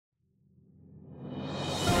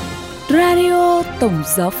Radio Tổng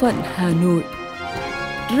Giáo phận Hà Nội.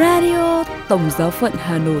 Radio Tổng Giáo phận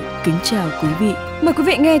Hà Nội kính chào quý vị. Mời quý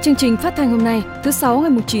vị nghe chương trình phát thanh hôm nay, thứ Sáu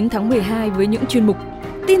ngày 9 tháng 12 với những chuyên mục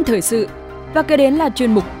tin thời sự và kế đến là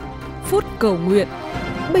chuyên mục Phút cầu nguyện.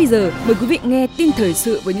 Bây giờ mời quý vị nghe tin thời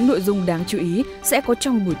sự với những nội dung đáng chú ý sẽ có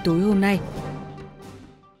trong buổi tối hôm nay.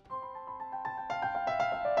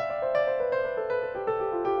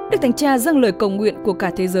 Đức Thánh Cha dâng lời cầu nguyện của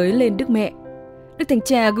cả thế giới lên Đức Mẹ. Đức Thánh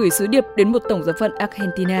Cha gửi sứ điệp đến một tổng giáo phận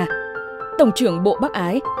Argentina. Tổng trưởng Bộ Bác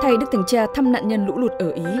Ái thay Đức Thánh Cha thăm nạn nhân lũ lụt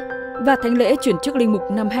ở Ý và thánh lễ chuyển chức linh mục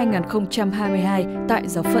năm 2022 tại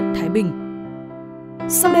giáo phận Thái Bình.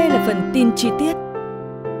 Sau đây là phần tin chi tiết.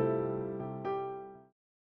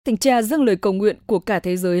 Thánh Cha dâng lời cầu nguyện của cả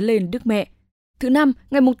thế giới lên Đức Mẹ. Thứ Năm,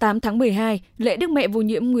 ngày 8 tháng 12, lễ Đức Mẹ vô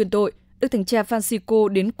nhiễm nguyên tội, Đức Thánh Cha Francisco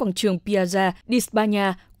đến quảng trường Piazza di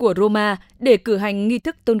Spagna của Roma để cử hành nghi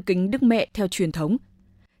thức tôn kính Đức Mẹ theo truyền thống.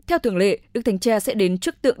 Theo thường lệ, Đức Thánh Cha sẽ đến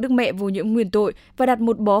trước tượng Đức Mẹ vô nhiễm nguyên tội và đặt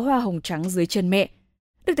một bó hoa hồng trắng dưới chân mẹ.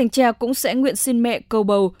 Đức Thánh Cha cũng sẽ nguyện xin mẹ cầu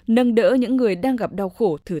bầu, nâng đỡ những người đang gặp đau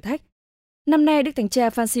khổ, thử thách. Năm nay, Đức Thánh Cha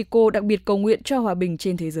Francisco đặc biệt cầu nguyện cho hòa bình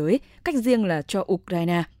trên thế giới, cách riêng là cho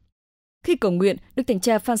Ukraine. Khi cầu nguyện, Đức Thánh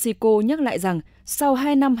Cha Francisco nhắc lại rằng sau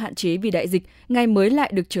 2 năm hạn chế vì đại dịch, Ngài mới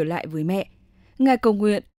lại được trở lại với mẹ. Ngài cầu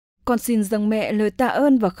nguyện, con xin dâng mẹ lời tạ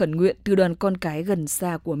ơn và khẩn nguyện từ đoàn con cái gần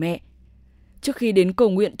xa của mẹ. Trước khi đến cầu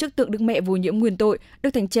nguyện trước tượng Đức Mẹ vô nhiễm nguyên tội, Đức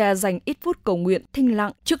Thánh Cha dành ít phút cầu nguyện thinh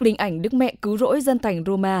lặng trước linh ảnh Đức Mẹ cứu rỗi dân thành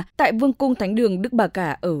Roma tại Vương cung Thánh đường Đức Bà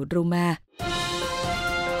Cả ở Roma.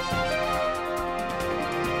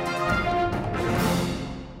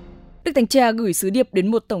 Đức Thánh Cha gửi sứ điệp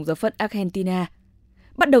đến một tổng giáo phận Argentina.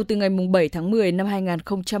 Bắt đầu từ ngày 7 tháng 10 năm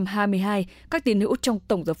 2022, các tín hữu trong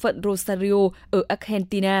tổng giáo phận Rosario ở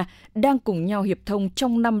Argentina đang cùng nhau hiệp thông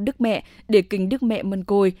trong năm Đức Mẹ để kính Đức Mẹ Mân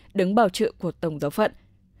Côi, đấng bảo trợ của tổng giáo phận.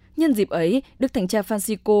 Nhân dịp ấy, Đức Thánh Cha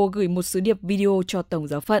Francisco gửi một sứ điệp video cho tổng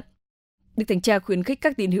giáo phận. Đức Thánh Cha khuyến khích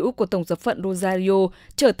các tín hữu của tổng giáo phận Rosario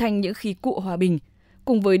trở thành những khí cụ hòa bình,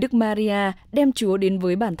 cùng với Đức Maria đem Chúa đến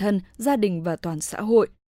với bản thân, gia đình và toàn xã hội.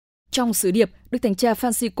 Trong sứ điệp, Đức Thánh Cha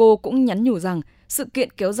Francisco cũng nhắn nhủ rằng sự kiện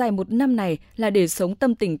kéo dài 1 năm này là để sống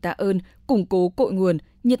tâm tình tạ ơn, củng cố cội nguồn,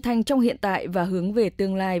 nhiệt thành trong hiện tại và hướng về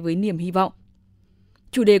tương lai với niềm hy vọng.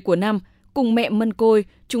 Chủ đề của năm, cùng mẹ Mân Côi,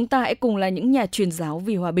 chúng ta hãy cùng là những nhà truyền giáo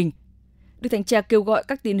vì hòa bình. Đức Thánh Cha kêu gọi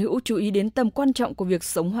các tín hữu chú ý đến tầm quan trọng của việc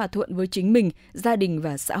sống hòa thuận với chính mình, gia đình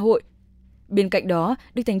và xã hội. Bên cạnh đó,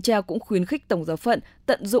 Đức Thánh Cha cũng khuyến khích tổng giáo phận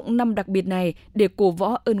tận dụng năm đặc biệt này để cổ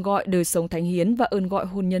võ ơn gọi đời sống thánh hiến và ơn gọi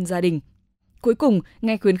hôn nhân gia đình. Cuối cùng,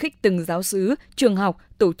 Ngài khuyến khích từng giáo xứ, trường học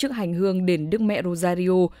tổ chức hành hương đền Đức Mẹ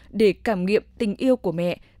Rosario để cảm nghiệm tình yêu của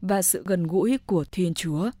mẹ và sự gần gũi của Thiên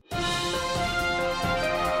Chúa.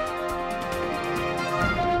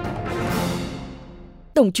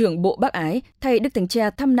 Tổng trưởng Bộ Bác Ái thay Đức Thánh Cha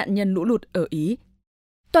thăm nạn nhân lũ lụt ở Ý.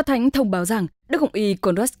 Tòa Thánh thông báo rằng Đức Hồng y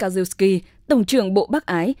Konrad Kajewski, Tổng trưởng Bộ Bác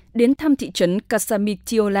Ái, đến thăm thị trấn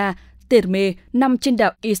Casamicciola, Terme, nằm trên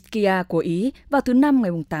đảo Ischia của Ý vào thứ Năm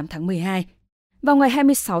ngày 8 tháng 12. Vào ngày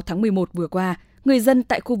 26 tháng 11 vừa qua, người dân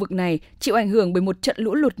tại khu vực này chịu ảnh hưởng bởi một trận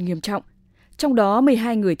lũ lụt nghiêm trọng. Trong đó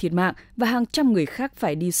 12 người thiệt mạng và hàng trăm người khác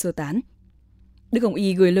phải đi sơ tán. Đức Hồng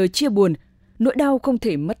y gửi lời chia buồn, nỗi đau không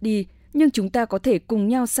thể mất đi, nhưng chúng ta có thể cùng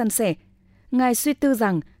nhau san sẻ. Ngài suy tư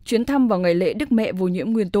rằng chuyến thăm vào ngày lễ Đức Mẹ vô nhiễm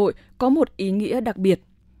nguyên tội có một ý nghĩa đặc biệt.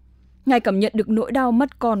 Ngài cảm nhận được nỗi đau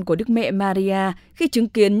mất con của Đức Mẹ Maria khi chứng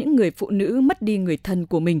kiến những người phụ nữ mất đi người thân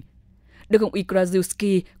của mình. Đức Hồng y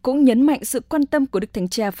Krajewski cũng nhấn mạnh sự quan tâm của Đức Thánh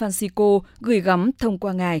Cha Francisco gửi gắm thông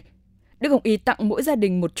qua Ngài. Đức Hồng y tặng mỗi gia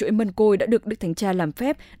đình một chuỗi mân côi đã được Đức Thánh Cha làm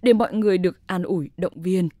phép để mọi người được an ủi, động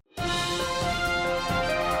viên.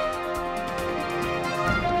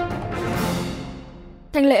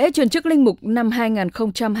 Thánh lễ chuyển chức linh mục năm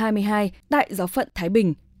 2022 tại giáo phận Thái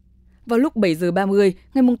Bình. Vào lúc 7 giờ 30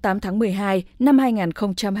 ngày 8 tháng 12 năm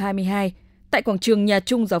 2022, tại quảng trường Nhà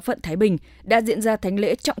Trung giáo phận Thái Bình đã diễn ra thánh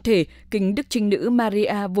lễ trọng thể kính Đức Trinh Nữ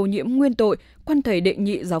Maria vô nhiễm nguyên tội, quan thầy đệ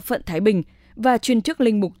nhị giáo phận Thái Bình và chuyên chức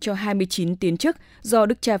linh mục cho 29 tiến chức do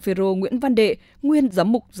Đức cha Phêrô Nguyễn Văn Đệ, nguyên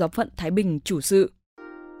giám mục giáo phận Thái Bình chủ sự.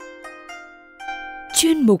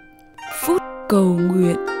 Chuyên mục Phút cầu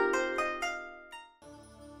nguyện.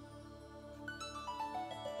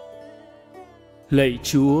 Lạy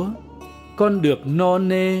Chúa, con được no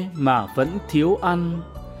nê mà vẫn thiếu ăn,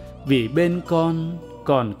 vì bên con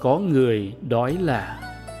còn có người đói lả.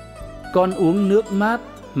 Con uống nước mát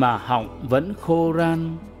mà họng vẫn khô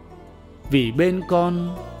ran, vì bên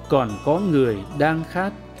con còn có người đang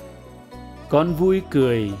khát. Con vui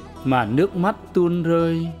cười mà nước mắt tuôn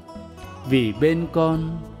rơi, vì bên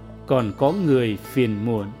con còn có người phiền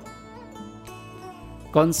muộn.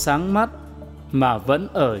 Con sáng mắt mà vẫn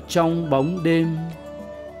ở trong bóng đêm,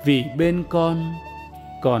 vì bên con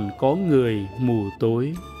còn có người mù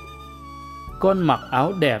tối. Con mặc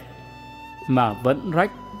áo đẹp mà vẫn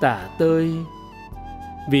rách tả tơi,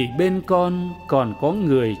 vì bên con còn có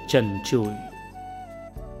người trần trụi.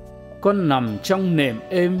 Con nằm trong nệm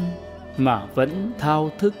êm mà vẫn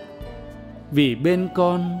thao thức, vì bên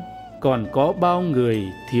con còn có bao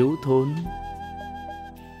người thiếu thốn.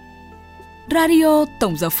 Radio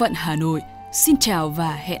Tổng giáo phận Hà Nội xin chào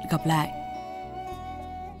và hẹn gặp lại.